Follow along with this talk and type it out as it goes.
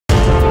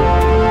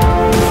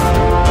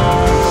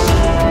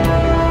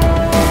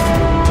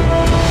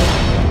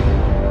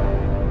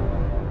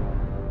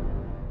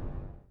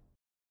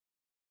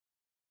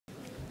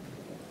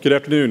Good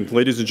afternoon,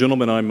 ladies and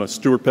gentlemen. I'm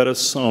Stuart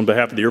Pettis on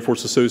behalf of the Air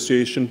Force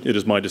Association. It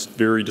is my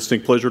very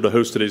distinct pleasure to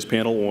host today's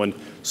panel on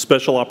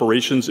special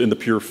operations in the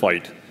pure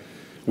fight.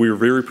 We are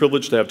very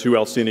privileged to have two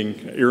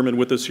outstanding airmen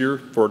with us here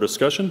for our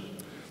discussion.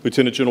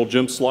 Lieutenant General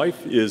Jim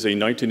Slife is a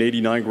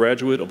 1989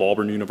 graduate of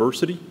Auburn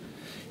University.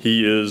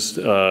 He has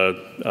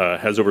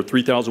over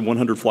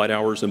 3,100 flight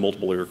hours in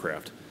multiple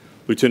aircraft.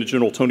 Lieutenant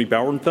General Tony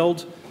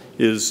Bauernfeld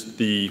is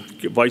the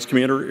Vice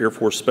Commander, Air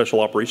Force Special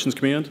Operations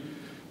Command.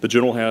 The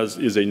general is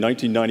a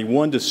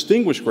 1991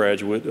 distinguished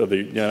graduate of the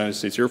United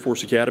States Air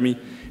Force Academy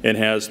and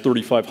has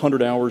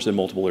 3,500 hours in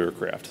multiple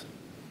aircraft.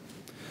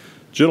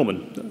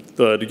 Gentlemen,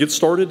 to get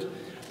started,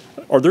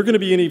 are there going to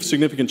be any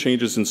significant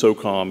changes in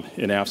SOCOM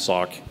and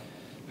AFSOC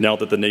now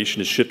that the nation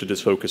has shifted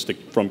its focus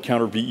from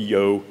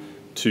counter-VEO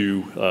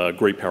to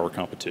great power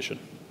competition?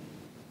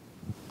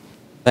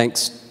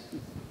 Thanks.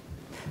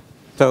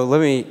 So let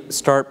me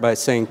start by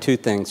saying two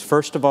things.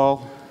 First of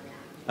all,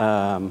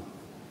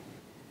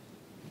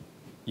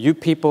 you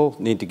people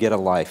need to get a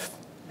life.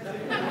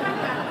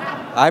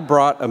 I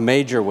brought a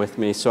major with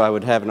me so I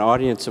would have an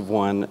audience of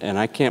one, and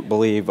I can't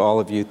believe all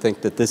of you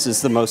think that this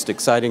is the most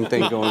exciting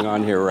thing going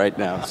on here right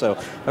now.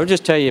 So I would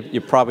just tell you,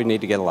 you probably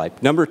need to get a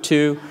life. Number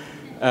two,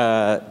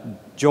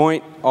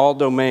 joint,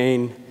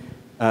 all-domain,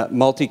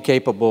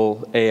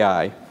 multi-capable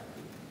AI.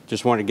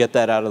 Just want to get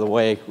that out of the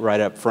way right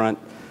up front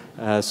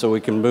so we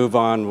can move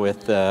on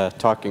with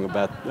talking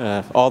about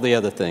all the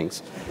other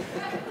things.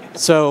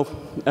 So,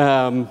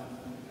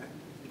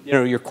 you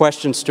know, your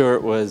question,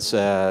 Stuart, was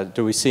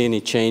do we see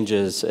any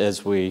changes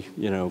as we,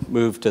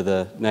 move to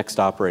the next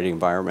operating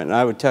environment? And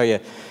I would tell you,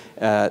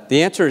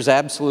 the answer is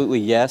absolutely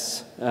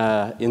yes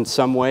in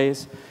some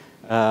ways.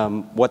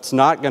 What's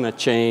not going to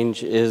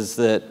change is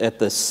that at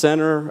the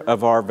center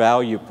of our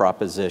value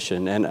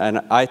proposition, and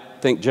I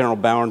think General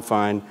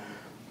Bauernfein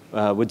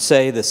would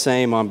say the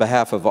same on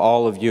behalf of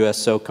all of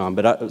U.S. SOCOM,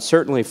 but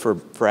certainly for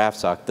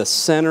AFSOC, the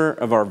center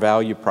of our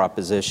value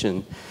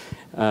proposition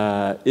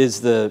is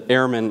the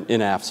airmen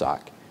in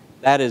AFSOC.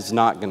 That is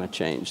not going to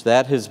change.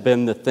 That has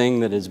been the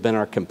thing that has been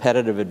our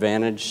competitive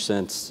advantage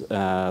since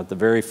the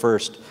very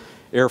first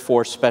Air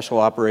Force special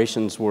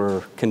operations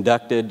were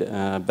conducted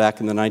back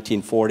in the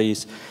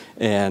 1940s,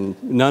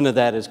 and none of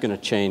that is going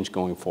to change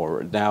going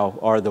forward. Now,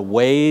 are the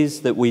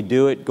ways that we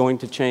do it going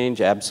to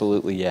change?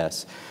 Absolutely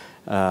yes.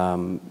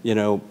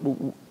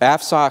 AFSOC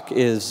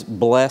is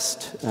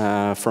blessed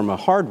from a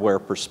hardware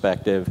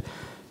perspective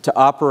to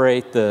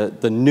operate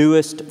the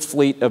newest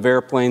fleet of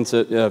airplanes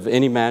of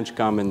any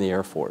MAGCOM in the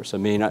Air Force. I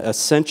mean,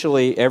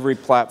 essentially every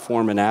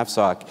platform in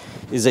AFSOC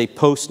is a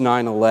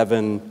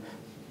post-9/11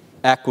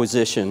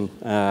 acquisition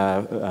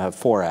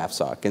for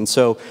AFSOC. And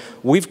so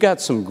we've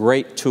got some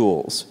great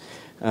tools.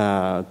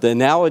 The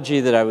analogy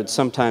that I would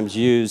sometimes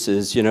use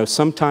is,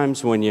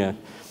 sometimes when you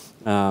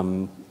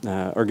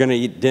are going to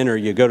eat dinner,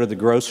 you go to the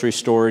grocery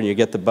store and you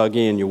get the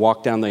buggy and you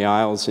walk down the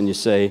aisles and you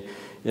say,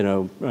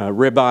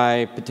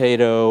 ribeye,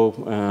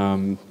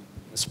 potato,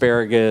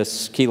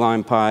 asparagus, key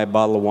lime pie,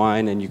 bottle of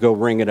wine, and you go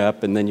ring it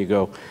up and then you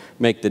go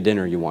make the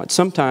dinner you want.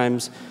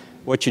 Sometimes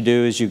what you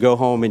do is you go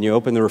home and you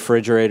open the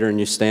refrigerator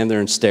and you stand there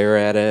and stare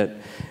at it,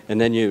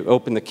 and then you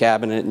open the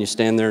cabinet and you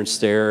stand there and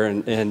stare,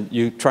 and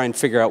you try and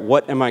figure out,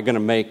 what am I going to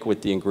make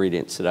with the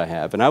ingredients that I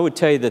have? And I would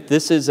tell you that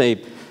this is a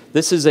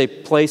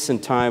place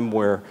and time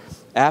where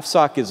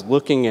AFSOC is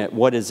looking at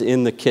what is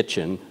in the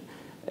kitchen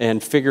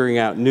and figuring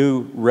out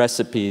new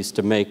recipes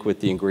to make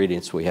with the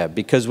ingredients we have,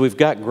 because we've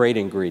got great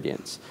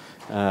ingredients.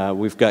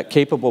 We've got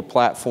capable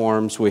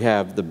platforms. We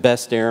have the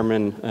best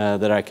airmen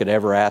that I could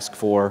ever ask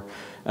for.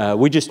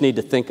 We just need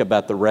to think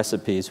about the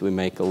recipes we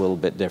make a little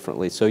bit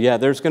differently. So yeah,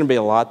 there's going to be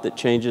a lot that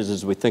changes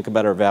as we think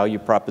about our value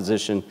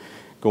proposition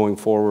going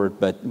forward,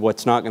 but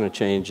what's not going to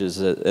change is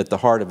that at the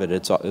heart of it,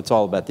 it's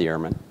all about the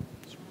airmen.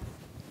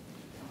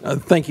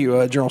 Thank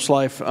you, General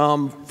Slife.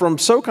 From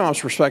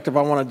SOCOM's perspective,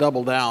 I want to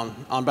double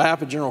down. On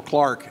behalf of General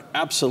Clark,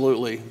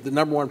 absolutely, the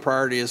 #1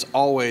 priority is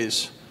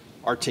always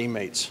our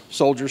teammates,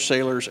 soldiers,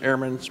 sailors,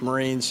 airmen,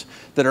 Marines,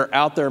 that are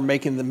out there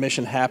making the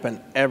mission happen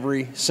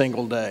every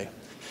single day.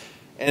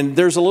 And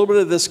there's a little bit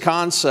of this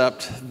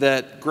concept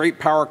that great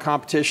power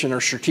competition or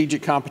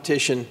strategic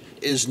competition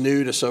is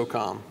new to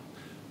SOCOM.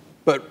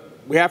 But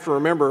we have to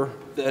remember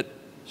that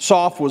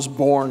SOF was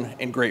born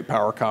in great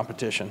power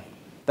competition.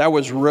 That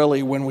was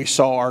really when we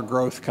saw our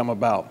growth come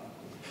about.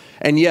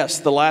 And yes,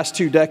 the last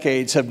 2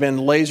 decades have been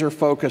laser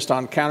focused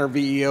on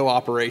counter-VEO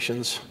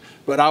operations,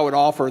 but I would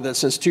offer that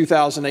since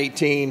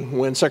 2018,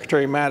 when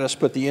Secretary Mattis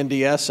put the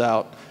NDS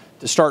out,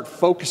 to start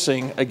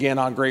focusing again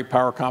on great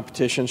power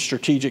competition,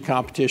 strategic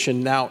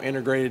competition, now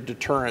integrated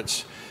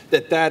deterrence,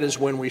 that is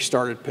when we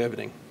started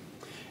pivoting.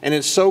 And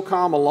in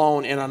SOCOM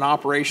alone, in an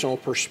operational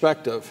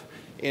perspective,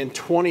 in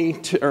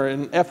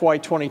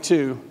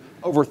FY22,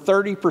 over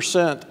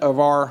 30% of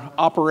our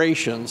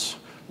operations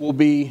will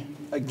be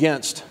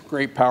against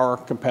great power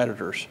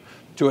competitors,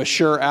 to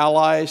assure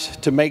allies,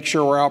 to make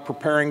sure we're out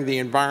preparing the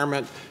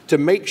environment, to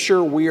make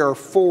sure we are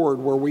forward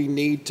where we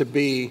need to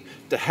be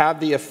to have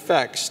the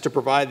effects to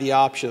provide the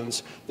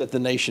options that the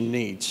nation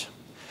needs.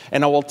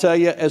 And I will tell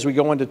you, as we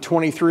go into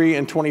 23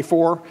 and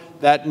 24,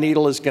 that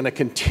needle is going to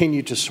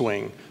continue to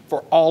swing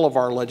for all of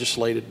our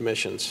legislated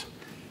missions.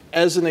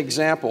 As an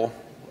example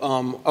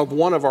of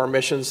one of our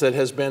missions that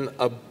has been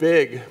a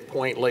big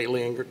point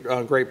lately in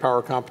great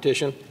power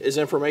competition is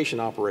information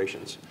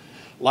operations.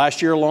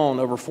 Last year alone,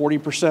 over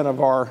 40% of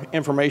our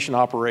information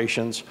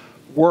operations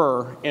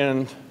were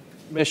in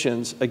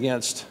missions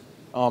against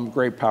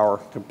great power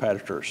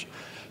competitors.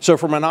 So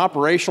from an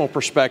operational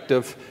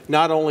perspective,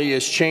 not only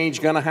is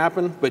change going to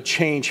happen, but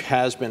change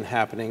has been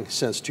happening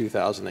since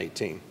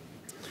 2018.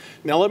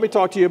 Now let me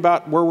talk to you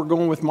about where we're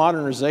going with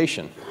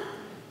modernization.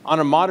 On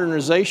a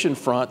modernization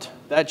front,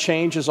 that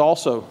change has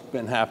also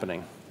been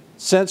happening.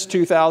 Since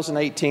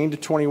 2018 to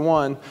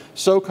 21,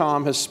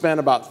 SOCOM has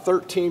spent about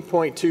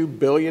 $13.2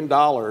 billion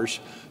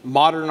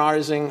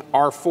modernizing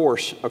our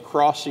force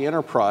across the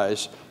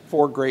enterprise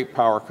for great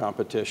power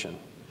competition,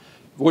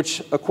 which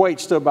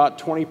equates to about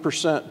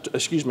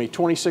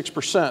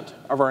 26%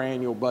 of our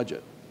annual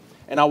budget.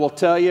 And I will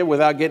tell you,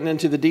 without getting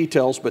into the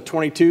details, but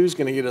 22 is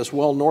going to get us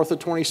well north of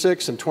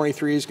 26, and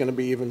 23 is going to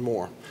be even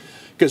more.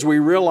 Because we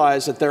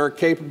realize that there are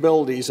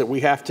capabilities that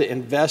we have to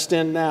invest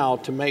in now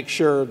to make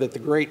sure that the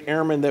great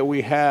airmen that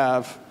we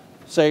have,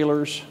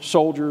 sailors,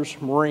 soldiers,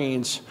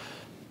 Marines,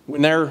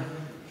 when they're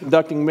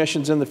conducting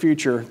missions in the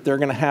future, they're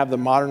going to have the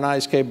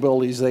modernized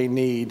capabilities they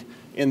need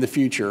in the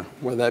future,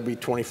 whether that be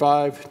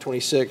 25,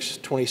 26,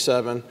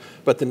 27,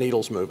 but the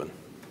needle's moving.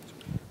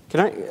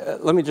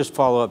 Let me just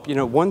follow up. You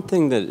know, one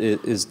thing that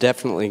is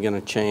definitely going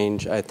to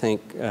change, I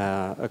think,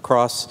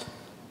 across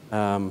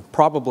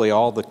probably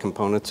all the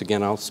components,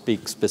 again, I'll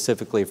speak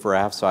specifically for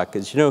AFSOC,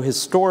 is, you know,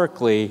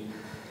 historically,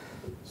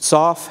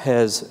 SOF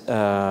has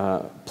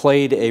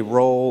played a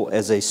role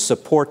as a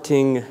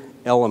supporting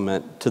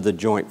element to the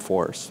joint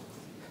force.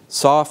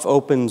 SOF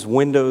opens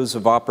windows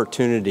of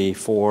opportunity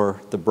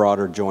for the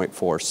broader joint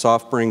force.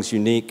 SOF brings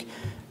unique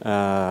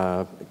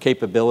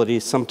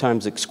capabilities,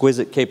 sometimes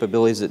exquisite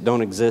capabilities that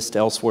don't exist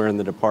elsewhere in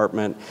the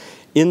department,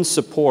 in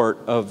support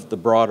of the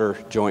broader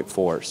joint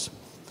force.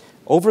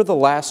 Over the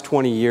last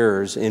 20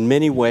 years, in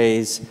many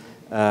ways,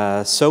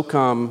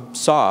 SOCOM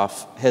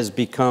SOF has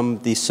become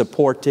the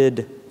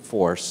supported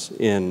force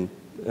in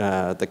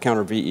the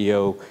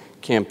counter-VEO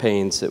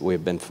campaigns that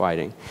we've been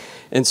fighting.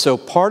 And so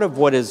part of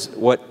what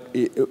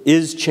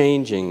is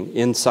changing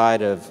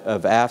inside of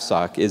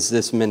AFSOC is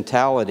this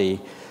mentality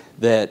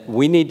that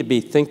we need to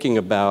be thinking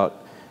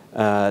about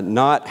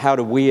not how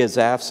do we as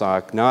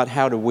AFSOC, not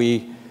how do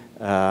we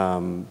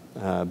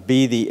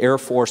be the Air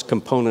Force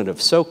component of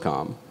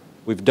SOCOM.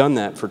 We've done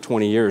that for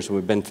 20 years.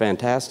 We've been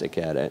fantastic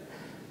at it.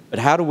 But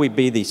how do we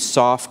be the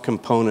SOF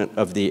component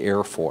of the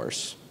Air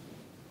Force?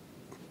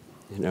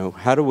 You know,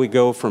 how do we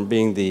go from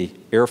being the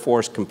Air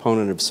Force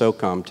component of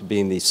SOCOM to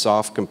being the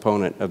SOF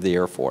component of the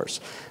Air Force?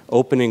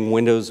 Opening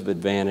windows of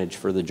advantage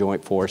for the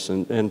joint force.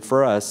 And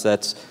for us,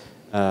 that's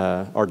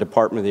our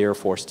Department of the Air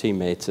Force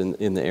teammates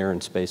in the Air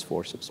and Space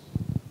Forces.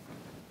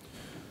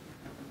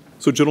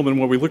 So, gentlemen,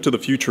 when we look to the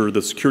future,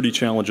 the security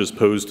challenges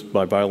posed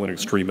by violent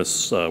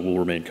extremists will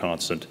remain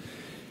constant.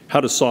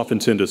 How does SOF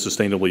intend to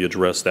sustainably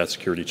address that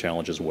security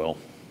challenge as well?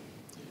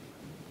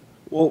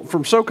 Well,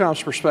 from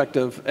SOCOM's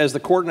perspective, as the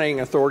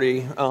coordinating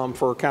authority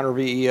for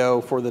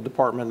counter-VEO for the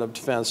Department of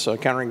Defense,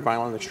 countering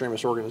violent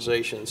extremist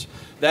organizations,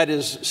 that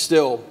is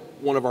still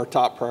one of our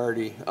top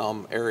priority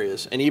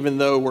areas. And even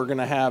though we're going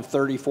to have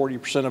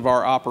 30–40% of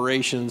our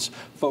operations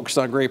focused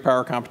on great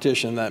power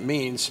competition, that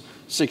means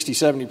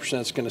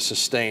 60–70% is going to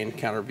sustain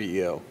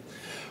counter-VEO.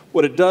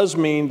 What it does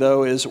mean,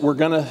 though, is we're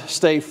going to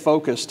stay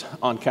focused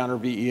on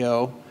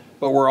counter-VEO,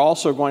 but we're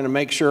also going to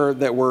make sure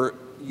that we're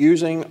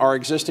using our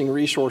existing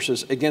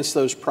resources against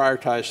those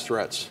prioritized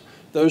threats,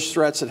 those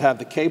threats that have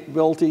the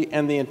capability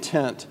and the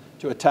intent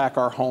to attack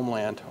our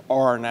homeland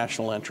or our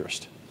national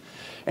interest.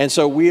 And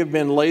so we have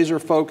been laser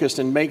focused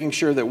in making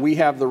sure that we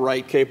have the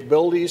right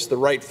capabilities, the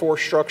right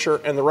force structure,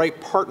 and the right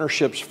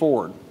partnerships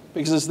forward.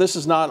 Because this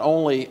is not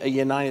only a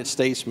United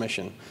States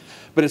mission,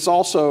 but it's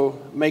also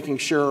making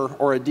sure,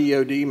 or a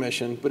DoD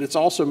mission, but it's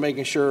also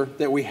making sure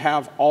that we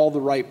have all the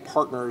right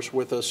partners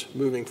with us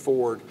moving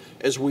forward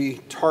as we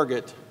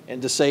target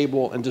and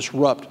disable and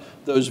disrupt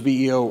those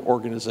VEO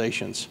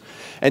organizations.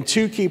 And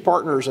two key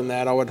partners in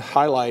that I would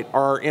highlight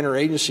are our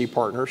interagency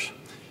partners.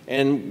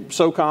 And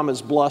SOCOM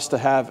is blessed to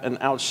have an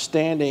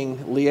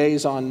outstanding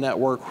liaison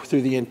network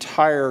through the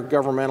entire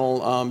governmental,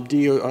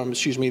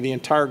 the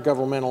entire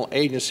governmental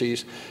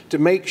agencies to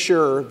make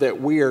sure that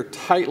we are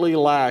tightly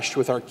lashed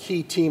with our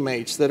key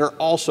teammates that are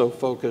also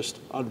focused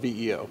on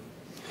VEO.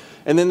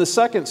 And then the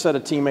second set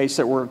of teammates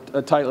that we're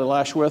tightly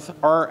lashed with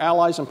are our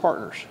allies and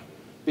partners,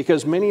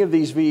 because many of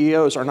these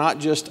VEOs are not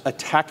just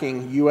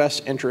attacking U.S.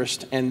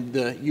 interest and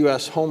the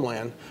U.S.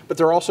 homeland, but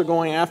they're also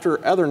going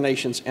after other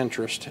nations'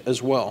 interest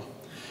as well.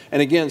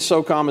 And again,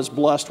 SOCOM is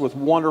blessed with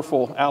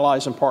wonderful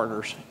allies and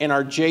partners. In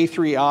our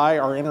J3I,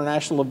 our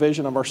international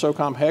division of our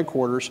SOCOM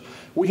headquarters,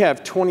 we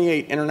have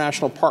 28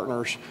 international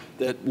partners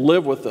that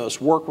live with us,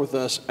 work with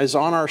us, is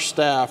on our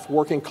staff,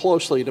 working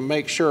closely to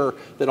make sure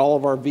that all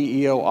of our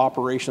VEO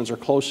operations are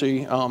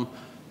closely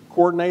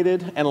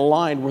coordinated, and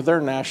aligned with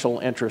their national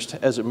interest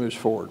as it moves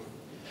forward.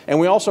 And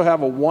we also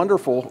have a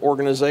wonderful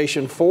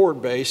organization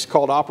forward-based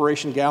called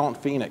Operation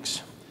Gallant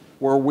Phoenix,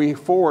 where we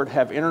forward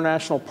have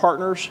international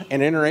partners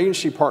and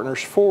interagency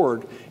partners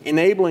forward,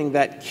 enabling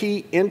that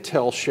key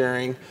intel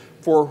sharing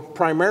for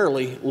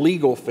primarily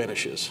legal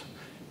finishes.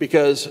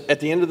 Because at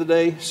the end of the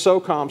day,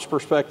 SOCOM's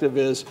perspective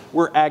is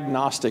we're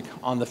agnostic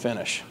on the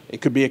finish.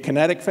 It could be a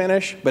kinetic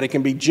finish, but it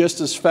can be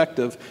just as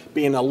effective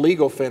being a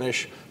legal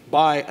finish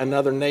by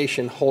another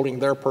nation holding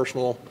their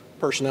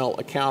personnel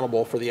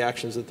accountable for the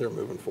actions that they're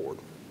moving forward.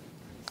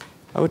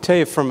 I would tell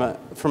you from an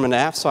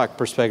AFSOC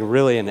perspective,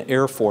 really an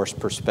Air Force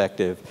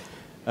perspective,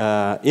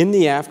 in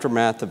the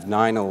aftermath of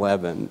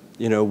 9/11,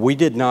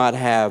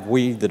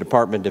 we, the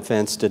Department of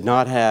Defense, did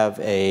not have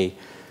a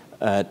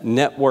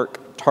network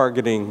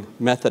targeting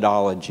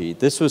methodology.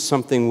 This was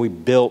something we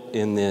built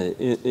in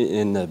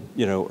the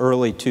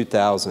early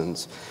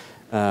 2000s.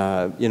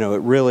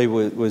 It really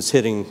was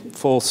hitting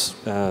full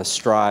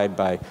stride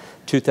by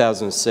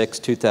 2006,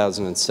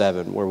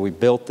 2007, where we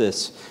built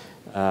this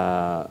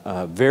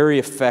very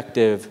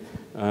effective,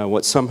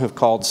 what some have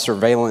called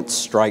surveillance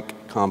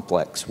strike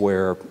complex,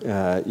 where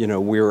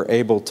we were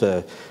able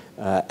to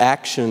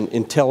action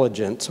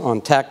intelligence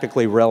on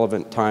tactically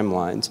relevant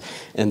timelines.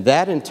 And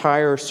that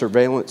entire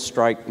surveillance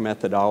strike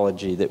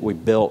methodology that we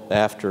built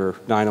after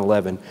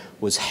 9/11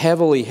 was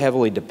heavily,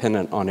 heavily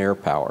dependent on air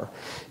power.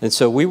 And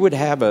so we would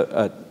have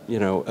a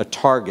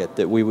target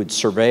that we would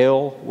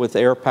surveil with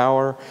air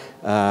power,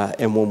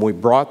 and when we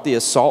brought the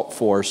assault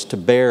force to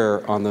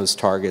bear on those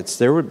targets,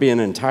 there would be an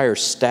entire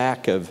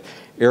stack of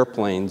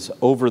airplanes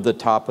over the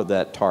top of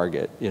that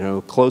target.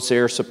 Close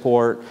air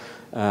support,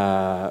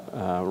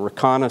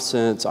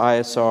 reconnaissance,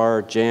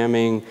 ISR,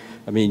 jamming,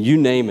 you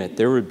name it.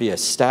 There would be a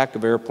stack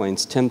of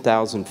airplanes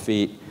 10,000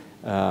 feet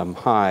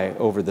high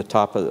over the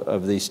top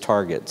of these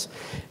targets.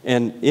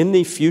 And in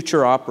the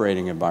future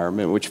operating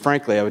environment, which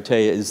frankly I would tell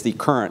you is the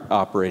current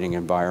operating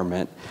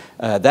environment,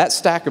 that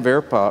stack of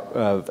air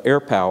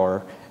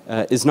power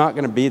is not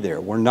going to be there.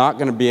 We're not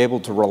going to be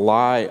able to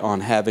rely on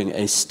having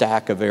a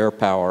stack of air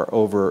power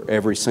over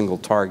every single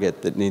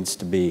target that needs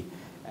to be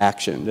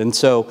actioned. And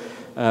so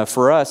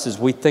for us, as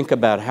we think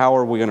about how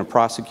are we going to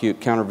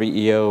prosecute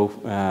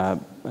counter-VEO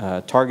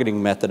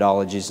targeting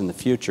methodologies in the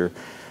future,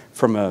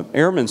 from an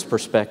airman's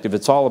perspective,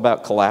 it's all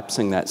about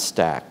collapsing that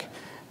stack.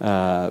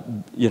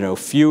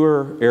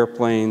 Fewer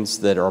airplanes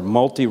that are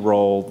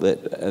multi-role,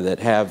 that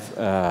have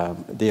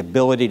the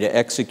ability to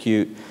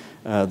execute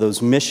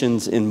those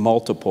missions in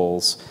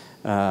multiples.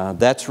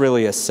 That's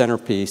really a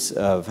centerpiece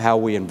of how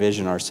we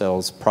envision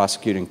ourselves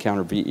prosecuting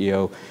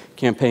counter-VEO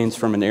campaigns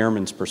from an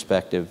airman's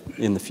perspective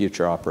in the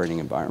future operating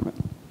environment.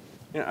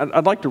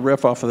 I'd like to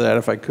riff off of that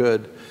if I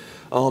could.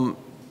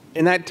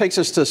 And that takes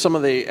us to some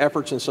of the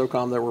efforts in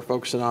SOCOM that we're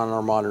focusing on in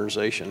our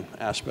modernization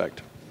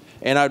aspect.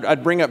 And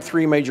I'd bring up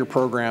three major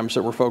programs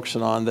that we're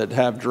focusing on that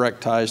have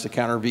direct ties to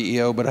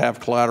counter-VEO but have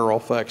collateral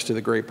effects to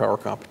the great power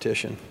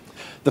competition.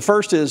 The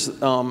first is,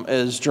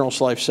 as General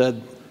Schleif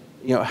said,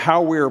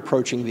 how we're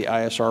approaching the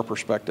ISR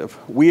perspective.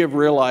 We have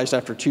realized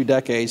after 2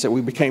 decades that we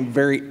became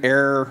very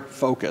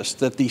air-focused,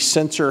 that the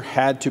sensor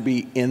had to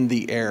be in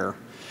the air.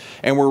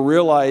 And we're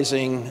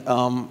realizing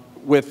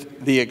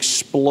with the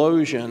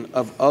explosion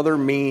of other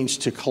means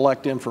to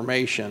collect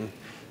information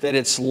that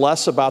it's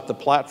less about the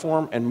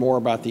platform and more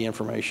about the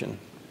information.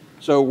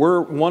 So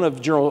one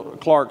of General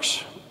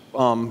Clark's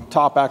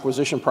top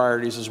acquisition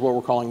priorities is what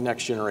we're calling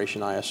next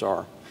generation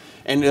ISR.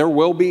 And there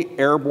will be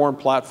airborne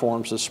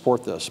platforms that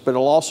support this, but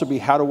it'll also be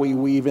how do we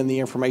weave in the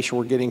information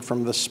we're getting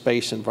from the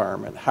space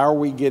environment? How are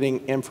we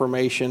getting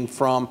information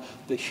from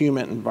the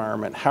human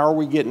environment? How are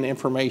we getting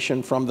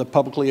information from the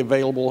publicly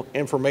available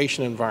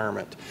information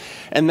environment?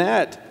 And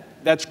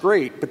that's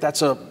great, but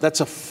that's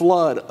a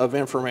flood of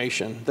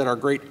information that our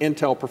great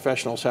intel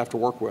professionals have to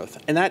work with.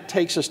 And that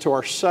takes us to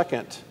our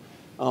second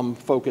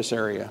focus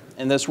area,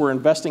 and that's we're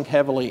investing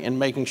heavily in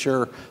making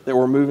sure that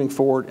we're moving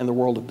forward in the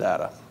world of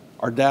data.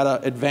 Our data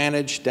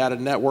advantage, data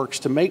networks,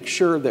 to make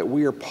sure that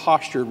we are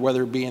postured,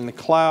 whether it be in the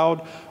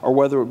cloud or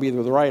whether it be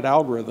with the right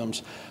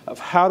algorithms, of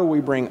how do we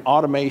bring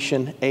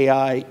automation,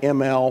 AI,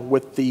 ML,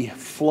 with the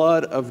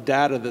flood of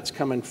data that's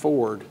coming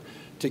forward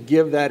to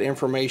give that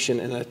information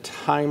in a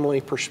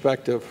timely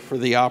perspective for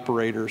the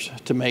operators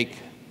to make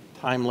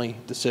timely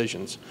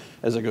decisions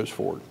as it goes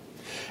forward.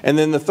 And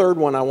then the third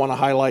one I want to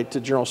highlight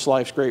to General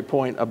Schleif's great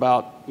point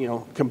about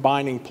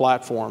combining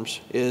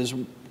platforms is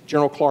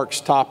General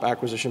Clark's top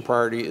acquisition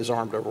priority is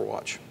Armed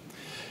Overwatch.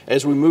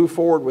 As we move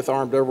forward with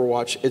Armed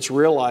Overwatch, it's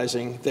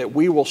realizing that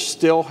we will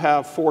still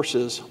have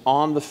forces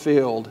on the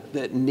field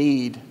that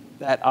need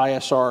that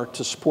ISR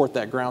to support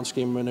that ground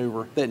scheme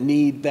maneuver, that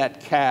need that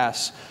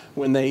CAS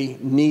when they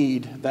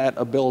need that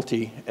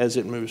ability as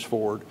it moves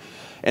forward.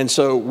 And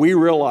so we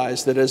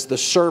realize that as the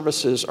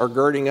services are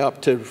girding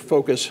up to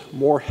focus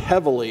more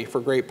heavily for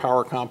great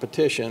power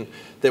competition,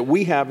 that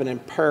we have an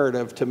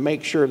imperative to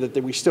make sure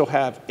that we still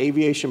have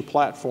aviation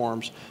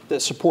platforms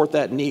that support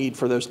that need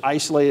for those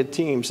isolated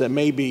teams that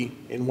may be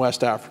in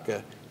West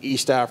Africa,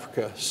 East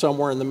Africa,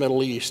 somewhere in the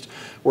Middle East,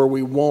 where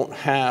we won't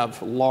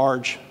have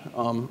large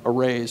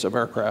arrays of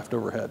aircraft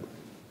overhead.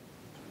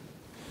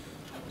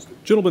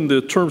 Gentlemen,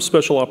 the term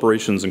special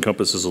operations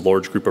encompasses a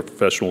large group of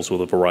professionals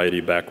with a variety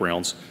of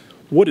backgrounds.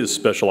 What is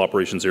special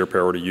operations air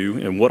power to you,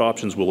 and what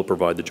options will it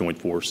provide the Joint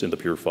Force in the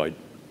pure fight?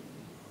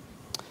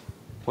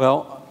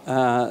 Well,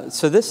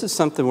 so this is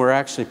something we're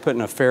actually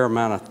putting a fair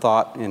amount of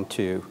thought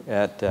into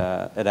at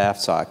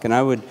AFSOC. And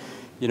I would,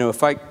 you know,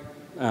 if I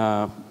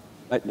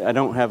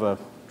don't have a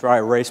dry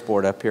erase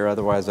board up here,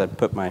 otherwise I'd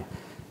put my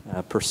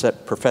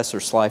Professor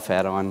Slife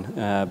hat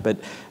on, but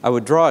I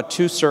would draw a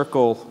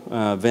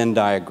two-circle Venn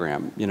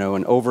diagram, you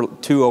know,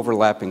 two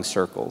overlapping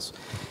circles.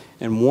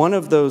 And one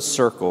of those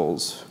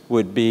circles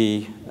would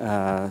be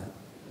air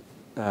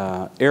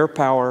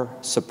power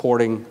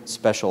supporting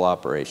special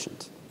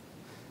operations.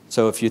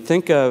 So if you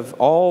think of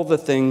all the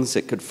things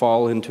that could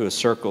fall into a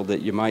circle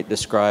that you might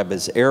describe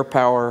as air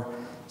power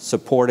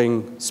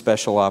supporting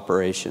special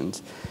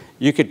operations,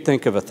 you could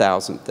think of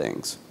 1,000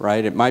 things,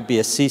 right? It might be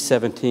a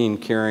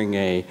C-17 carrying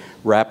a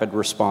rapid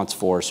response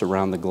force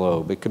around the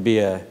globe. It could be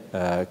a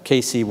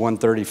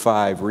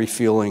KC-135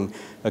 refueling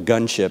a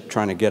gunship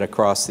trying to get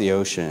across the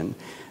ocean.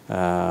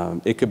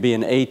 It could be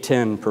an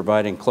A-10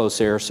 providing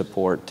close air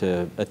support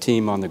to a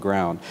team on the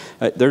ground.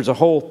 There's a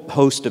whole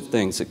host of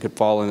things that could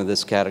fall into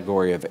this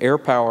category of air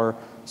power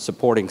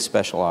supporting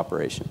special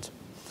operations.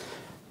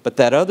 But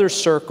that other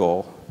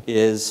circle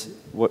is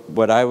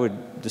what I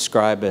would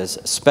describe as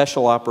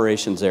special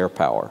operations air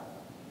power.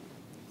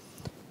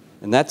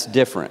 And that's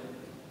different.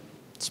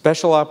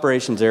 Special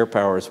operations air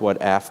power is what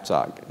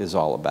AFSOC is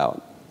all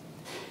about.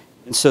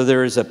 And so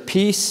there is a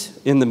piece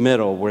in the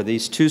middle where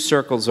these two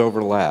circles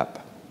overlap.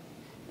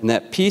 And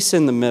that piece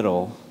in the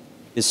middle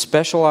is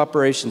special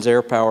operations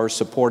air power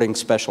supporting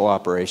special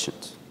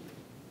operations,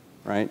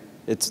 right?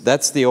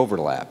 That's the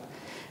overlap.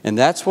 And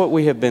that's what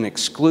we have been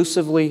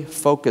exclusively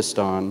focused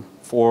on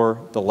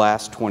for the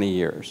last 20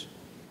 years.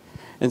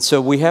 And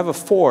so we have a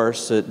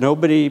force that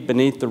nobody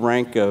beneath the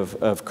rank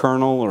of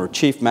colonel or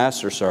chief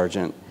master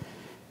sergeant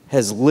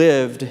has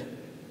lived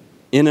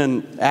in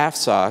an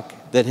AFSOC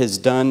that has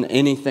done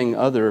anything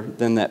other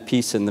than that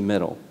piece in the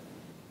middle.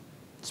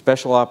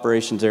 Special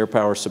operations air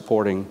power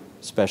supporting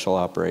special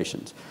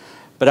operations.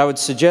 But I would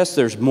suggest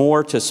there's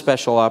more to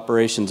special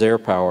operations air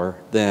power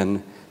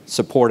than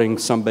supporting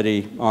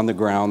somebody on the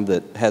ground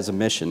that has a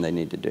mission they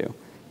need to do.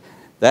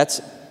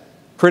 That's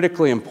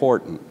critically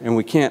important, and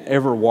we can't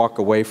ever walk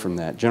away from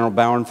that. General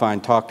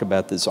Bauernfeind talked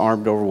about this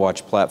armed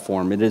overwatch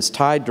platform. It is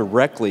tied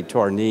directly to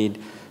our need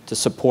to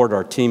support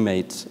our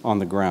teammates on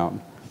the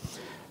ground.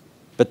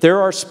 But there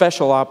are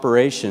special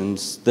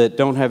operations that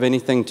don't have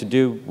anything to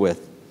do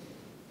with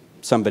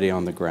somebody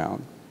on the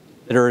ground,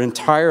 that are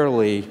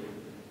entirely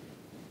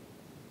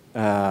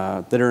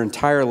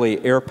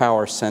air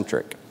power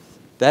centric.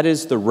 That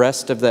is the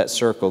rest of that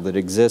circle that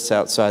exists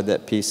outside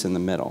that piece in the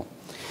middle.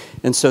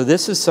 And so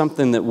this is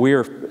something that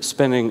we're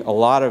spending a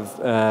lot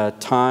of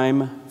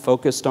time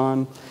focused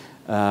on.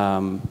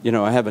 You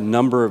know, I have a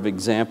number of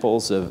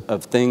examples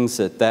of things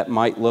that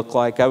might look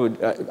like. I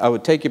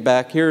would take you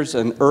back. Here's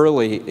an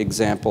early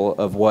example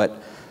of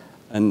what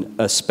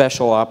a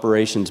special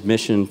operations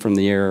mission from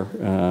the air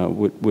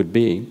would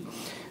be.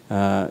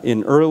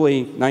 In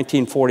early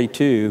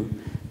 1942,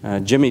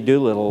 Jimmy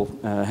Doolittle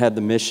had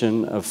the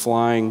mission of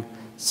flying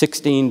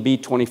 16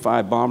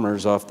 B-25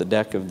 bombers off the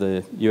deck of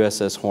the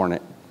USS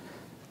Hornet.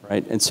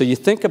 Right? And so you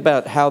think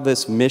about how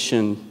this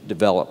mission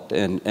developed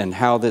and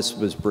how this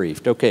was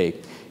briefed. Okay,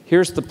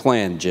 here's the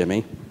plan,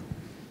 Jimmy.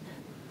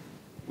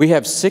 We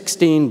have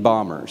 16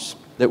 bombers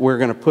that we're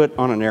going to put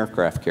on an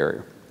aircraft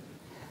carrier.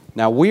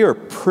 Now, we are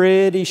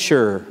pretty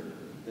sure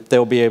that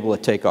they'll be able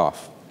to take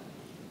off.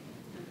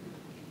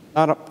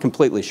 Not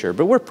completely sure,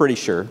 but we're pretty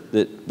sure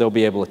that they'll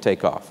be able to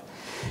take off.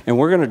 And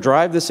we're going to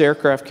drive this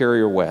aircraft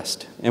carrier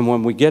west. And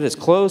when we get as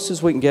close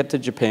as we can get to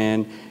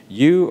Japan,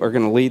 you are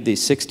going to lead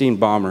these 16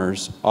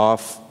 bombers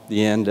off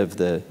the end of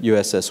the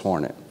USS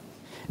Hornet.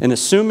 And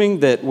assuming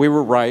that we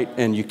were right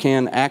and you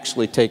can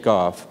actually take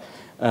off,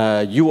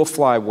 you will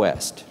fly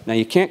west. Now,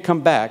 you can't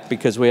come back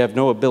because we have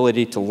no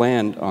ability to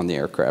land on the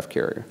aircraft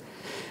carrier.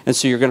 And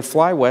so you're going to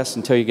fly west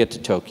until you get to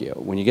Tokyo.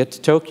 When you get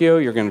to Tokyo,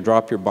 you're going to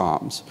drop your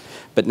bombs.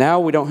 But now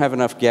we don't have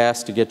enough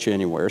gas to get you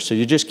anywhere, so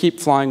you just keep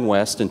flying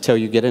west until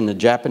you get into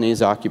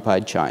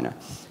Japanese-occupied China.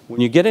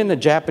 When you get into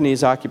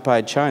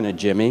Japanese-occupied China,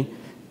 Jimmy,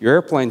 your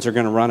airplanes are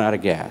going to run out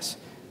of gas.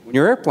 When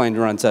your airplane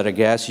runs out of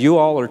gas, you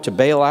all are to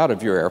bail out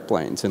of your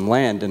airplanes and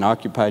land in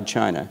occupied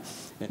China.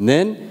 And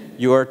then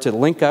you are to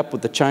link up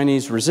with the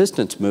Chinese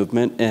resistance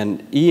movement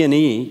and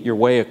E&E your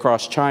way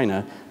across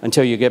China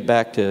until you get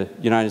back to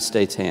United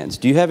States hands.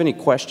 Do you have any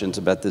questions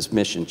about this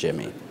mission,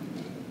 Jimmy?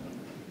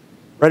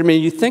 Right, I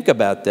mean, you think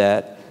about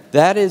that,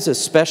 that is a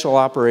special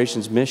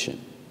operations mission.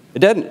 It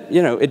doesn't,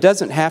 you know, it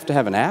doesn't have to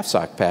have an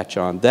AFSOC patch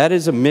on. That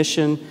is a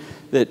mission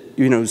that,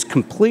 you know, is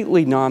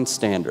completely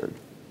non-standard.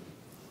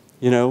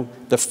 You know,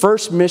 the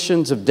first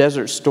missions of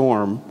Desert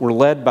Storm were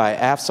led by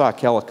AFSOC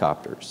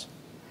helicopters.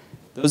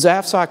 Those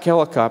AFSOC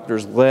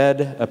helicopters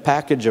led a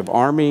package of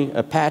Army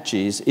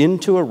Apaches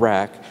into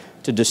Iraq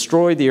to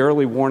destroy the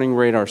early warning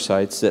radar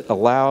sites that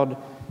allowed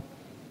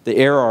the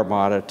Air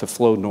Armada to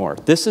flow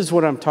north. This is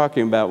what I'm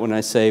talking about when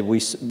I say we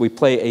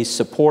play a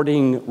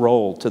supporting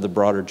role to the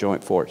broader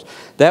joint force.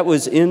 That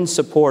was in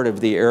support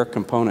of the Air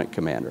Component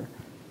Commander.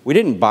 We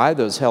didn't buy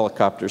those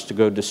helicopters to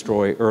go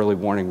destroy early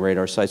warning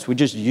radar sites. We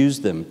just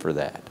used them for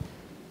that,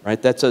 right?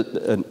 That's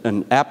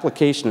an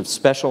application of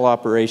special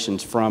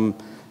operations from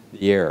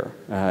the air,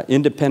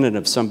 independent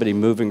of somebody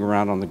moving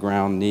around on the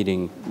ground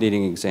needing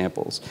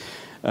examples,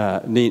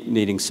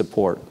 needing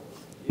support.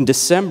 In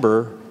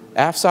December,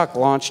 AFSOC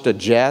launched a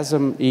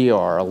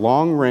JASSM-ER, a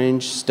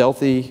long-range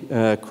stealthy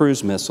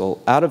cruise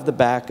missile, out of the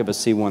back of a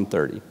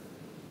C-130.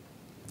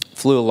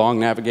 Flew a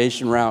long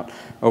navigation route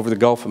over the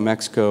Gulf of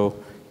Mexico,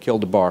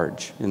 killed a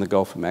barge in the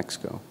Gulf of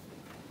Mexico.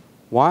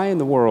 Why in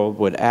the world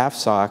would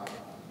AFSOC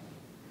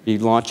be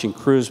launching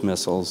cruise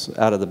missiles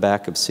out of the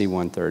back of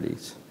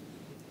C-130s?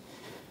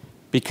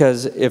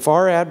 Because if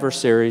our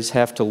adversaries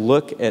have to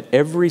look at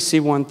every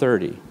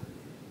C-130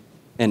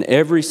 and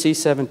every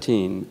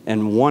C-17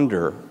 and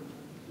wonder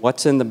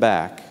what's in the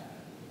back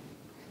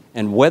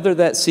and whether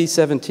that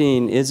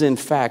C-17 is in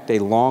fact a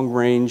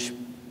long-range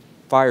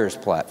fires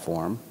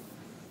platform,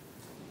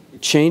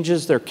 it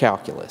changes their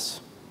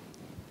calculus.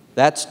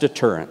 That's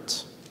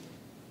deterrence.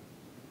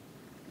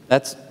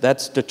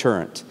 That's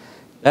deterrence.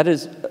 That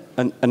is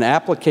an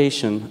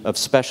application of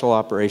special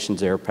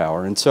operations air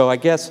power. And so I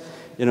guess,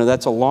 you know,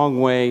 that's a long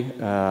way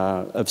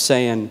of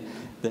saying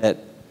that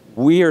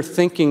we are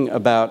thinking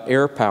about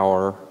air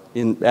power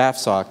in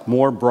AFSOC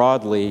more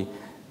broadly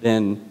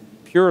than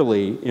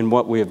purely in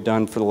what we have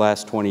done for the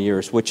last 20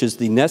 years, which is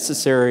the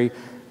necessary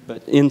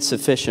but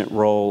insufficient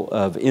role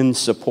of in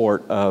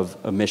support of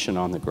a mission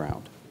on the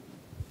ground.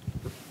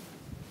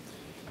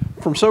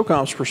 From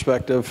SOCOM's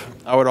perspective,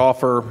 I would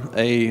offer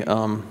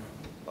I'm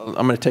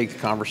going to take the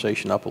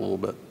conversation up a little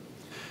bit.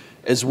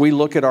 As we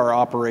look at our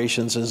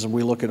operations, as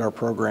we look at our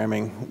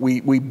programming,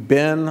 we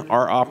bend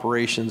our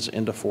operations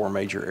into 4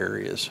 major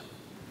areas.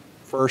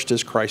 First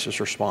is crisis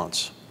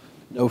response,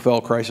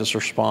 no-fail crisis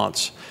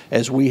response,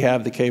 as we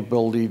have the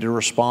capability to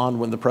respond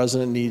when the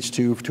President needs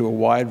to a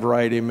wide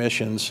variety of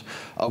missions,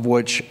 of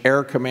which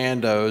air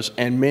commandos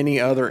and many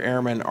other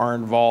airmen are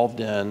involved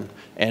in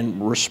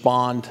and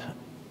respond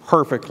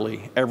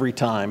perfectly every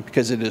time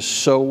because it is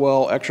so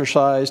well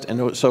exercised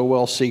and so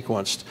well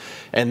sequenced.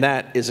 And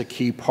that is a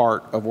key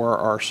part of where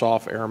our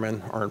SOF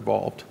airmen are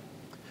involved.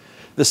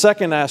 The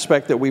second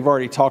aspect that we've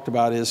already talked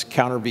about is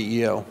counter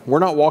VEO. We're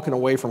not walking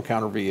away from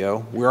counter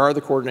VEO. We are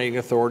the coordinating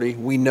authority.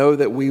 We know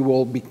that we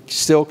will be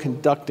still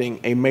conducting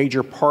a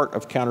major part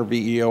of counter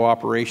VEO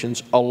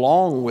operations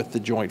along with the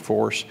joint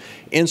force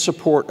in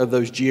support of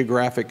those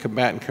geographic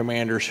combatant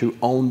commanders who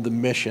own the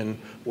mission,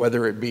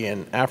 whether it be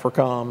in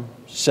AFRICOM,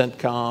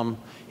 CENTCOM,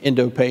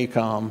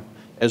 INDOPACOM,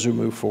 as we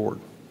move forward.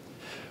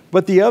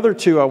 But the other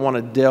two I want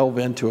to delve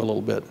into a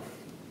little bit.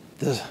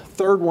 The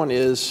third one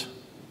is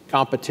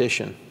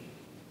competition.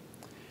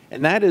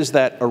 And that is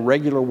that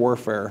irregular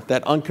warfare,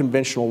 that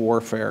unconventional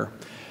warfare,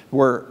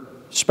 where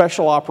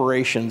special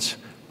operations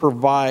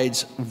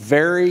provides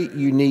very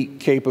unique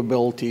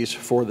capabilities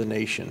for the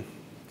nation.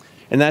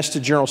 And that's to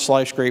General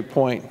Sly's great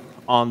point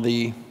on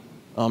the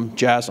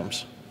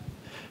JASSMs.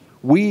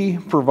 We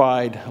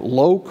provide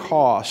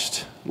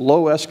low-cost,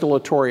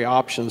 low-escalatory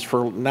options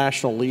for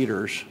national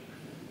leaders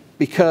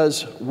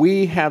because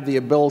we have the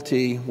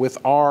ability with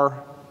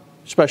our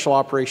special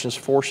operations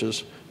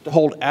forces to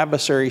hold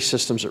adversary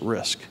systems at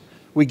risk.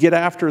 We get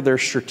after their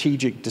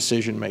strategic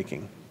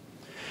decision-making.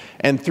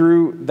 And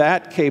through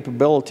that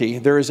capability,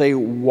 there is a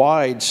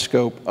wide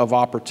scope of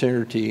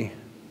opportunity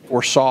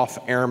for SOF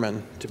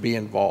airmen to be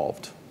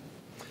involved.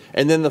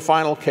 And then the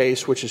final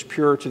case, which is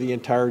pure to the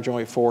entire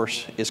joint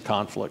force, is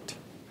conflict.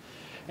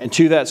 And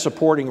to that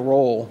supporting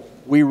role,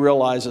 we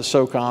realize at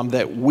SOCOM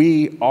that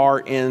we are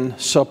in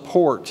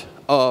support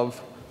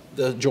of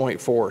the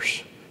joint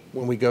force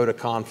when we go to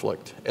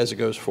conflict as it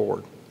goes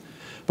forward.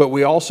 But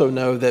we also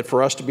know that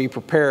for us to be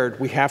prepared,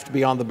 we have to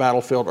be on the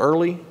battlefield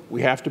early,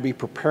 we have to be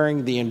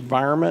preparing the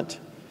environment,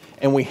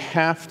 and we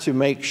have to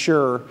make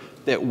sure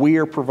that we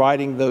are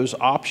providing those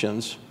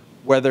options,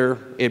 whether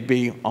it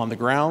be on the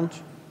ground,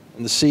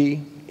 in the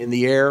sea, in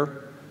the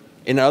air,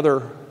 in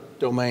other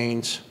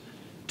domains,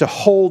 to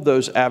hold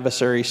those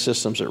adversary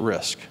systems at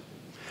risk.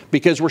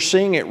 Because we're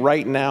seeing it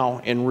right now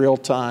in real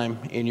time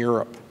in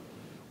Europe,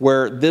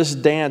 where this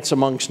dance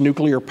amongst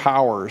nuclear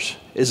powers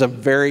is a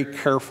very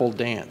careful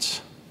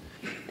dance.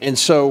 And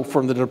so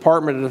from the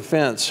Department of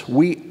Defense,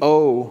 we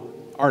owe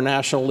our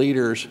national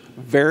leaders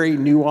very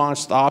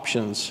nuanced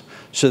options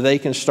so they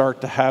can start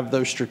to have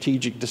those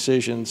strategic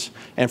decisions.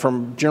 And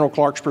from General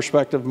Clark's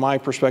perspective, my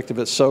perspective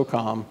at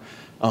SOCOM,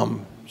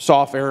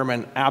 SOF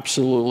airmen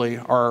absolutely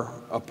are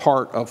a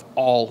part of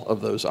all of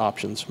those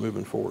options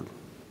moving forward.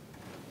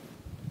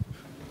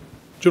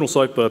 General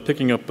Sipe,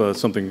 picking up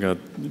something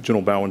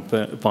General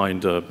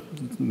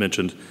Bauernfeind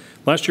mentioned.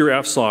 Last year,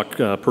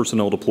 AFSOC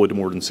personnel deployed to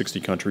more than 60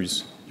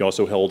 countries. You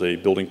also held a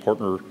building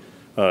partner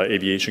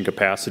aviation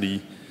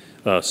capacity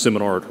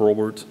seminar at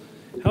Hurlburt.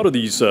 How do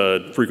these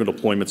frequent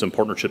deployments and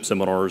partnership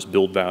seminars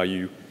build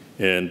value,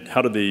 and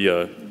how do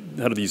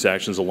these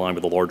actions align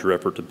with a larger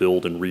effort to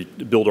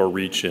build our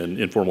reach in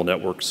informal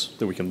networks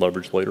that we can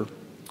leverage later?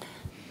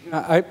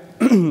 So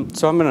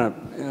I'm going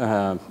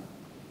to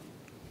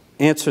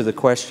answer the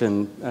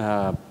question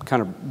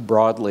kind of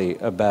broadly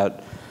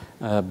about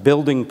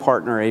building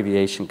partner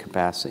aviation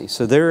capacity.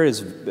 So there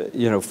is,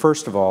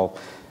 first of all,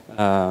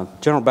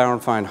 General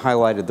Bauernfeind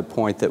highlighted the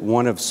point that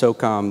one of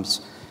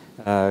SOCOM's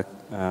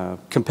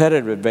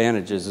competitive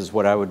advantages, is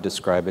what I would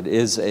describe it,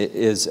 is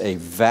a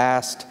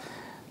vast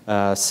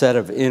set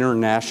of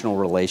international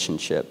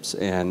relationships.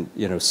 And,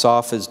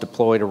 SOF is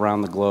deployed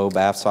around the globe,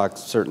 AFSOC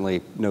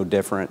certainly no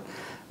different,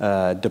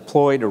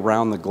 deployed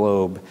around the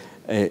globe,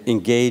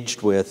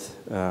 engaged with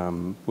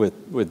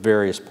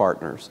various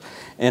partners.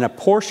 And a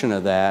portion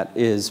of that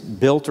is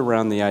built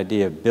around the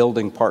idea of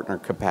building partner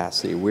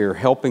capacity. We're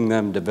helping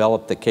them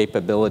develop the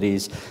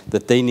capabilities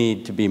that they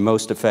need to be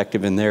most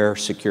effective in their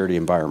security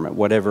environment,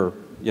 whatever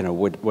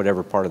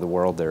part of the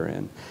world they're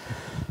in.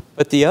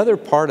 But the other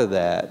part of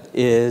that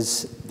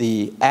is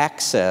the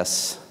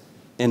access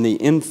and the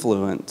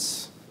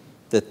influence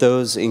that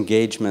those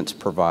engagements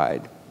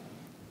provide,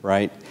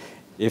 right?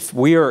 If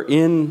we are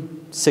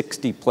in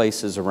 60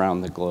 places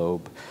around the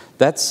globe,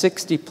 that's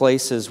 60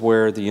 places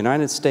where the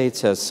United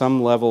States has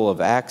some level of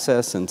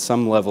access and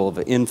some level of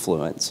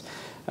influence,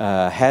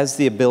 has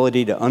the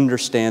ability to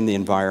understand the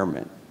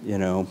environment.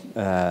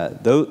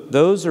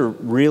 Those are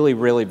really,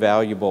 really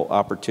valuable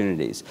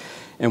opportunities.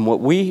 And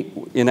what we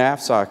in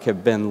AFSOC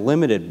have been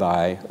limited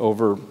by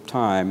over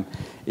time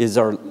is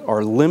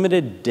our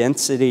limited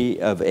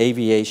density of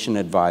aviation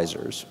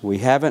advisors. We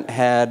haven't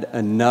had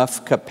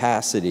enough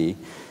capacity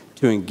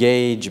to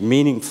engage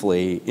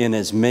meaningfully in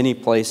as many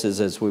places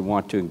as we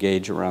want to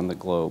engage around the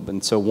globe.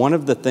 And so one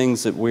of the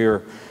things that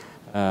we're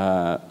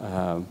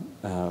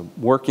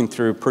working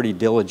through pretty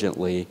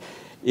diligently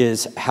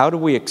is how do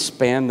we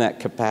expand that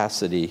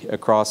capacity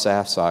across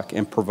AFSOC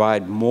and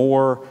provide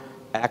more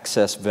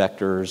access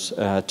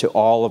vectors to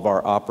all of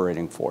our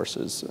operating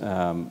forces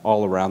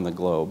all around the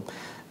globe.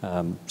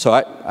 So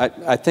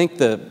I think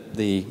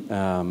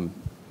the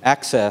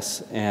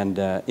access and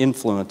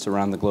influence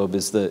around the globe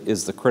is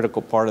the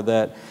critical part of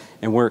that,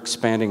 and we're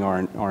expanding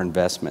our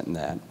investment in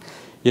that.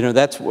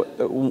 That's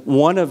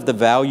one of the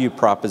value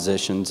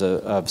propositions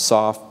of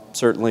SOF,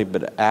 certainly,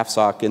 but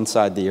AFSOC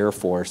inside the Air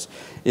Force,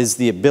 is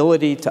the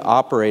ability to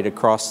operate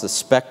across the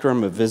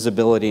spectrum of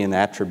visibility and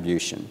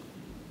attribution.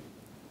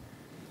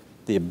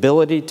 The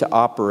ability to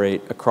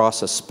operate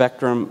across a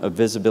spectrum of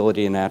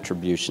visibility and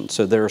attribution.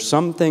 So there are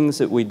some things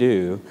that we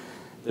do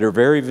that are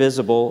very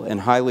visible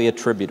and highly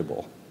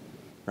attributable,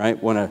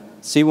 right? When a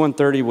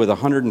C-130 with a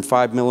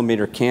 105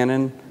 millimeter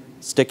cannon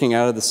sticking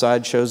out of the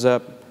side shows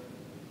up,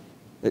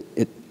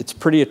 it's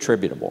pretty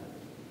attributable,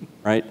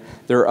 right?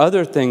 There are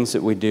other things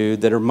that we do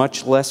that are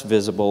much less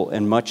visible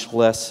and much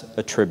less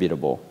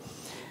attributable.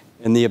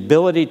 And the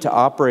ability to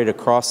operate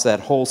across that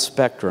whole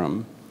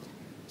spectrum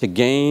to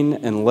gain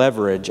and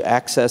leverage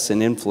access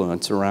and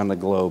influence around the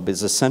globe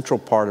is a central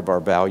part of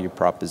our value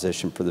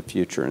proposition for the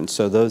future. And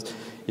so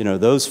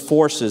those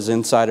forces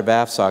inside of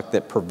AFSOC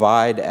that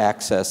provide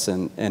access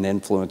and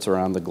influence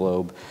around the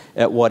globe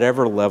at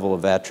whatever level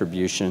of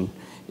attribution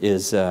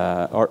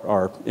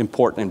are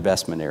important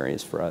investment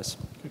areas for us.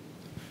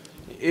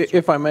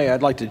 If I may,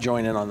 I'd like to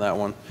join in on that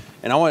one.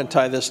 And I want to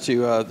tie this to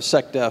the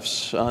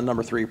SecDef's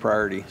number 3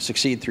 priority,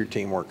 succeed through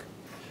teamwork.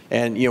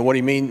 And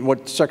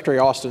what Secretary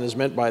Austin has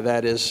meant by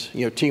that is,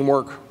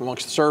 teamwork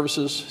amongst the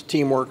services,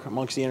 teamwork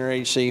amongst the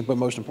interagency, but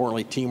most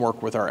importantly,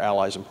 teamwork with our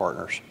allies and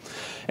partners.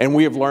 And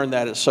we have learned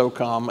that at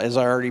SOCOM. As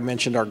I already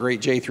mentioned, our great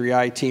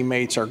J3I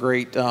teammates, our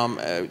great,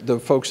 the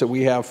folks that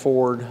we have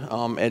forward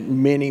at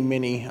many,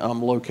 many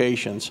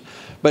locations.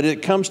 But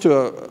it comes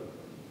to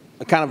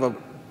a kind of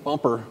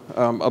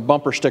a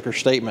bumper sticker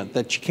statement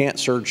that you can't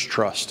surge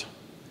trust.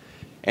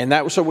 And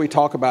that's what we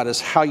talk about, is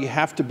how you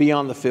have to be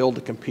on the field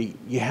to compete.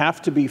 You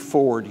have to be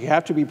forward. You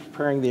have to be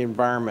preparing the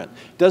environment.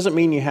 Doesn't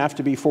mean you have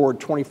to be forward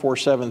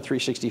 24/7,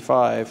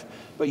 365,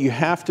 but you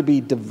have to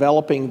be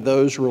developing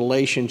those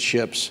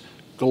relationships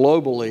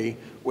globally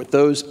with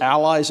those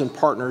allies and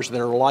partners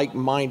that are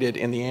like-minded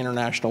in the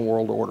international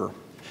world order.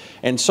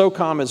 And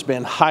SOCOM has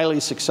been highly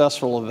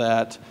successful of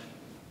that,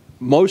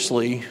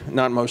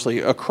 not mostly,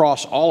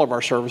 across all of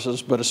our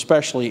services, but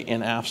especially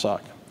in AFSOC.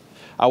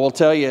 I will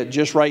tell you,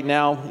 just right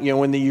now,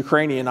 in the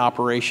Ukrainian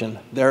operation,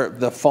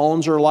 the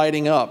phones are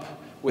lighting up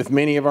with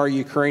many of our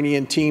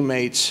Ukrainian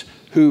teammates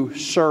who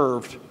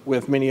served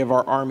with many of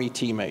our Army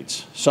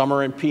teammates. Some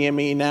are in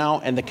PME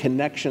now, and the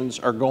connections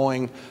are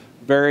going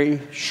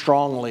very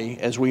strongly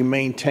as we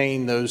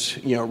maintain those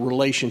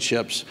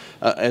relationships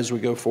as we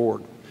go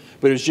forward.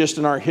 But it was just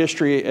in our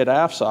history at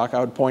AFSOC, I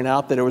would point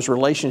out that it was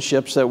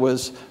relationships that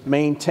was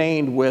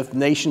maintained with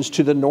nations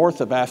to the north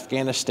of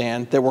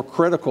Afghanistan that were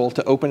critical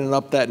to opening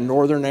up that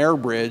northern air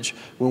bridge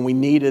when we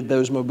needed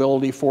those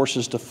mobility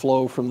forces to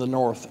flow from the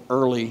north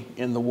early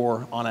in the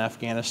war on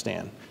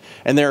Afghanistan.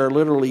 And there are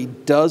literally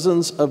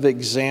dozens of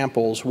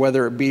examples,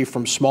 whether it be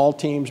from small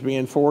teams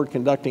being forward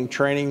conducting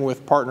training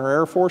with partner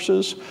air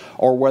forces,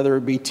 or whether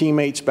it be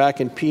teammates back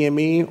in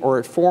PME or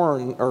at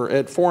foreign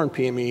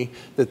PME,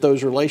 that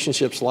those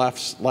relationships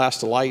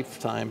last a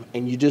lifetime.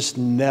 And you just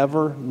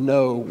never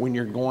know when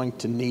you're going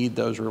to need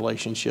those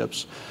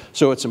relationships.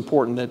 So it's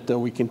important that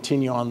we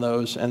continue on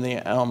those, and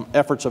the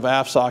efforts of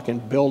AFSOC in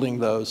building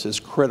those is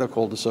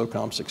critical to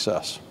SOCOM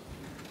success.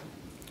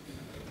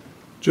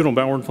 General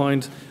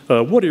Bauernfeind,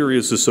 what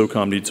areas does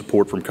SOCOM need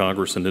support from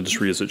Congress and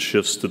industry as it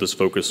shifts to this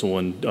focus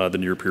on the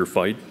near-peer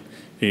fight,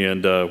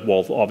 and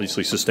while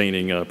obviously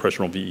sustaining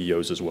pressure on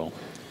VEOs as well?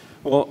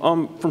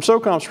 Well, from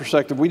SOCOM's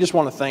perspective, we just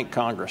want to thank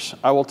Congress.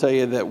 I will tell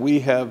you that we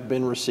have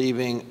been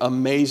receiving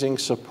amazing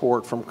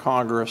support from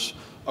Congress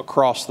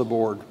across the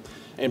board.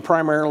 And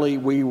primarily,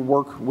 we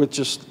work with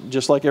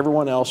just like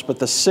everyone else, but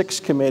the 6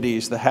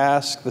 committees, the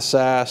HASC, the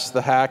SAS,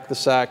 the HAC, the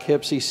SAC,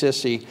 HPSI,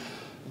 SISI,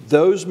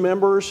 those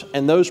members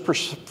and those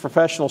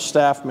professional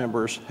staff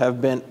members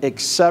have been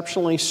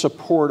exceptionally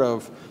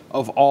supportive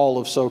of all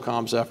of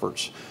SOCOM's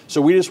efforts.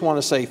 So we just want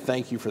to say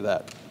thank you for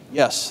that.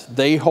 Yes,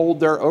 they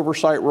hold their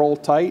oversight role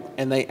tight,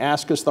 and they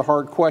ask us the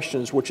hard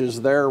questions, which is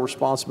their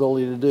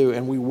responsibility to do,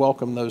 and we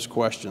welcome those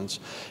questions.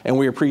 And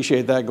we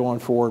appreciate that going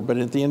forward. But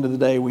at the end of the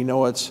day, we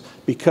know it's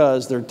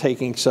because they're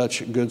taking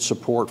such good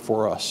support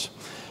for us.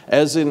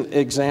 As an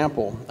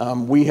example,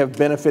 we have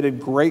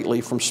benefited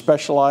greatly from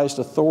specialized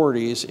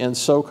authorities in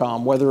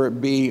SOCOM, whether it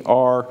be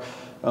our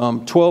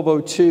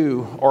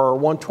 1202 or our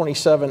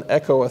 127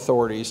 ECHO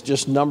authorities,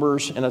 just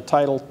numbers in a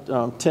Title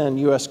 10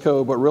 U.S.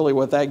 code, but really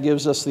what that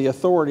gives us the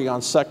authority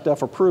on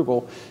SecDef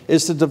approval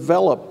is to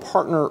develop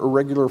partner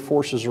irregular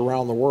forces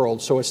around the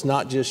world, so it's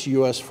not just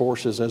U.S.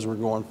 forces as we're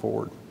going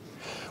forward.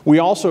 We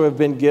also have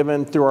been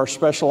given, through our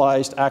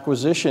specialized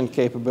acquisition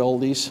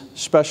capabilities,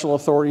 special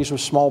authorities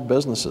with small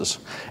businesses.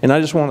 And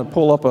I just want to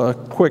pull up a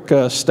quick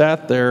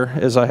stat there,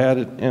 as I had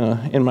it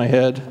in my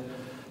head,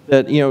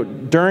 that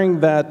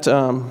during that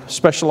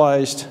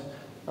specialized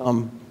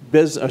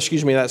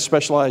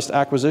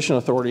acquisition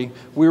authority,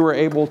 we were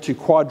able to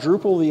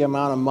quadruple the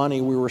amount of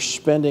money we were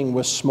spending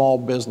with small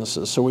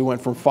businesses. So we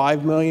went from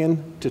 $5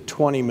 million to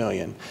 $20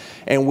 million,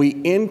 and we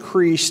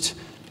increased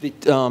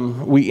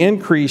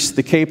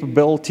the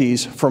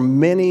capabilities for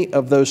many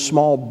of those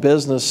small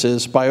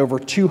businesses by over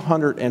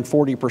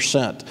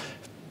 240%.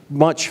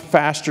 Much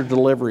faster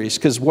deliveries,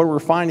 because what we're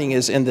finding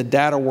is in the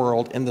data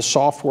world, in the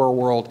software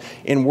world,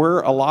 and where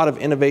a lot of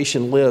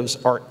innovation lives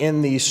are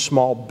in these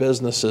small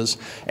businesses,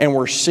 and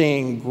we're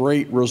seeing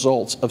great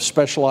results of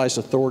specialized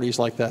authorities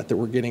like that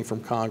we're getting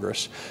from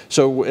Congress.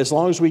 So as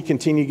long as we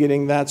continue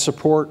getting that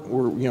support,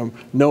 we're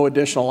no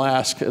additional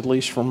ask, at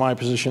least from my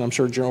position. I'm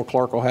sure General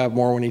Clark will have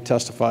more when he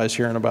testifies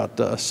here in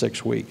about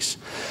 6 weeks.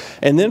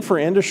 And then for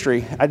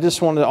industry, I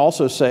just wanted to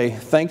also say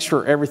thanks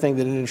for everything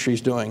that industry is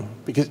doing,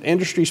 because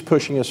industry is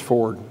pushing us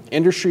forward.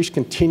 Industry is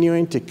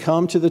continuing to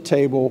come to the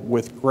table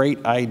with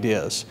great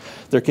ideas.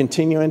 They're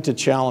continuing to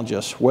challenge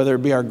us, whether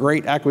it be our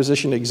great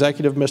acquisition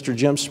executive, Mr.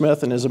 Jim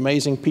Smith, and his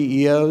amazing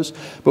PEOs,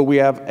 but we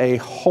have a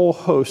whole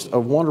host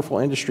of wonderful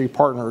industry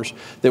partners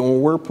that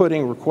when we're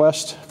putting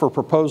requests for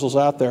proposals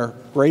out there,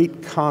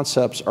 great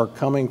concepts are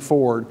coming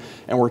forward,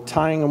 and we're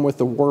tying them with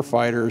the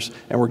warfighters,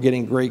 and we're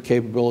getting great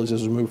capabilities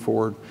as we move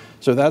forward.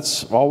 So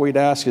that's all we'd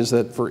ask, is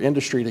that for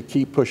industry to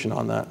keep pushing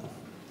on that.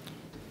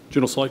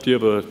 General Slight, do you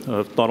have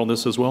a thought on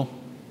this as well?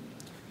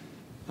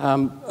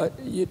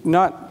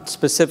 Not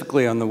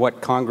specifically on what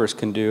Congress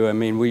can do. I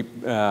mean,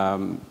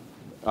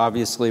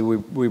 obviously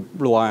we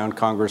rely on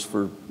Congress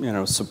for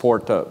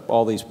support to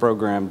all these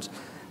programs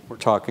we're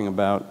talking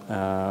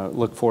about.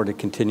 Look forward to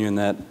continuing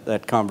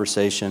that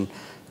conversation.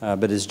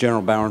 But as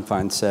General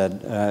Bauernfeind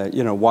said,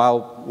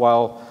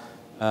 while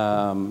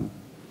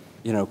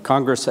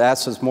Congress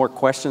asks us more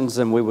questions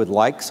than we would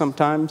like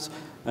sometimes,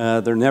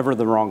 they're never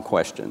the wrong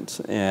questions,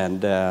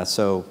 and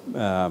so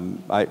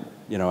I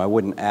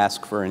wouldn't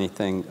ask for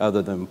anything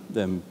other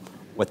than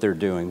what they're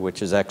doing,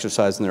 which is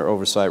exercising their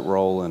oversight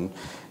role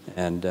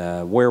and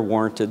where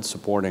warranted,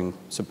 supporting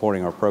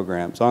our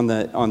programs. On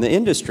the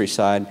industry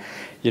side,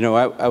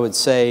 I would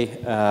say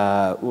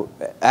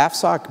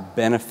AFSOC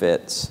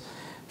benefits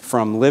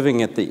from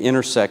living at the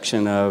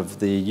intersection of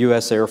the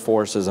U.S. Air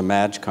Force as a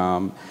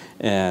MAJCOM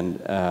and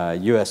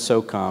U.S.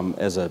 SOCOM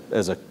as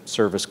a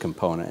service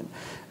component.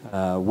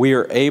 We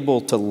are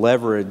able to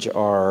leverage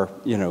our,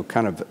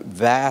 kind of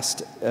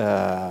vast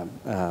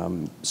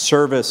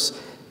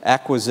service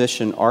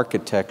acquisition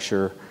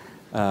architecture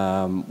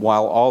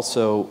while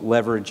also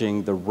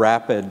leveraging the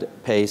rapid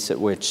pace at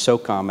which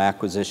SOCOM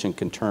acquisition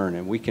can turn.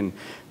 And we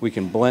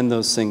can blend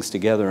those things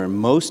together. And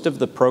most of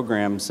the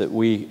programs that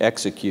we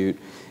execute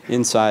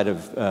inside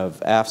of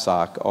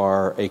AFSOC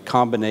are a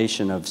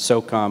combination of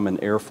SOCOM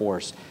and Air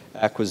Force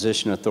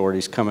acquisition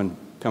authorities coming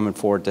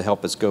forward to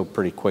help us go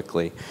pretty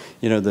quickly.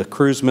 The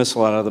cruise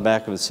missile out of the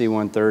back of a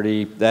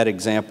C-130, that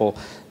example,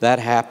 that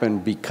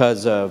happened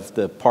because of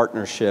the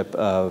partnership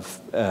of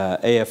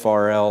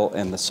AFRL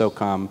and the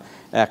SOCOM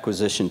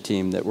acquisition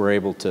team that were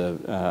able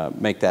to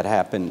make that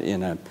happen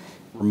in a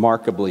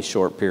remarkably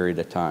short period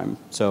of time.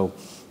 So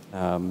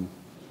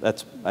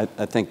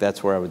I think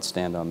that's where I would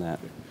stand on that.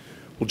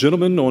 Well,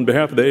 gentlemen, on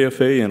behalf of the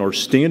AFA and our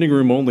standing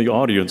room only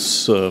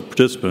audience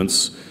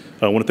participants,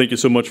 I want to thank you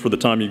so much for the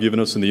time you've given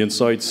us and the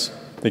insights.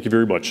 Thank you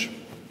very much.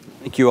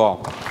 Thank you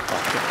all.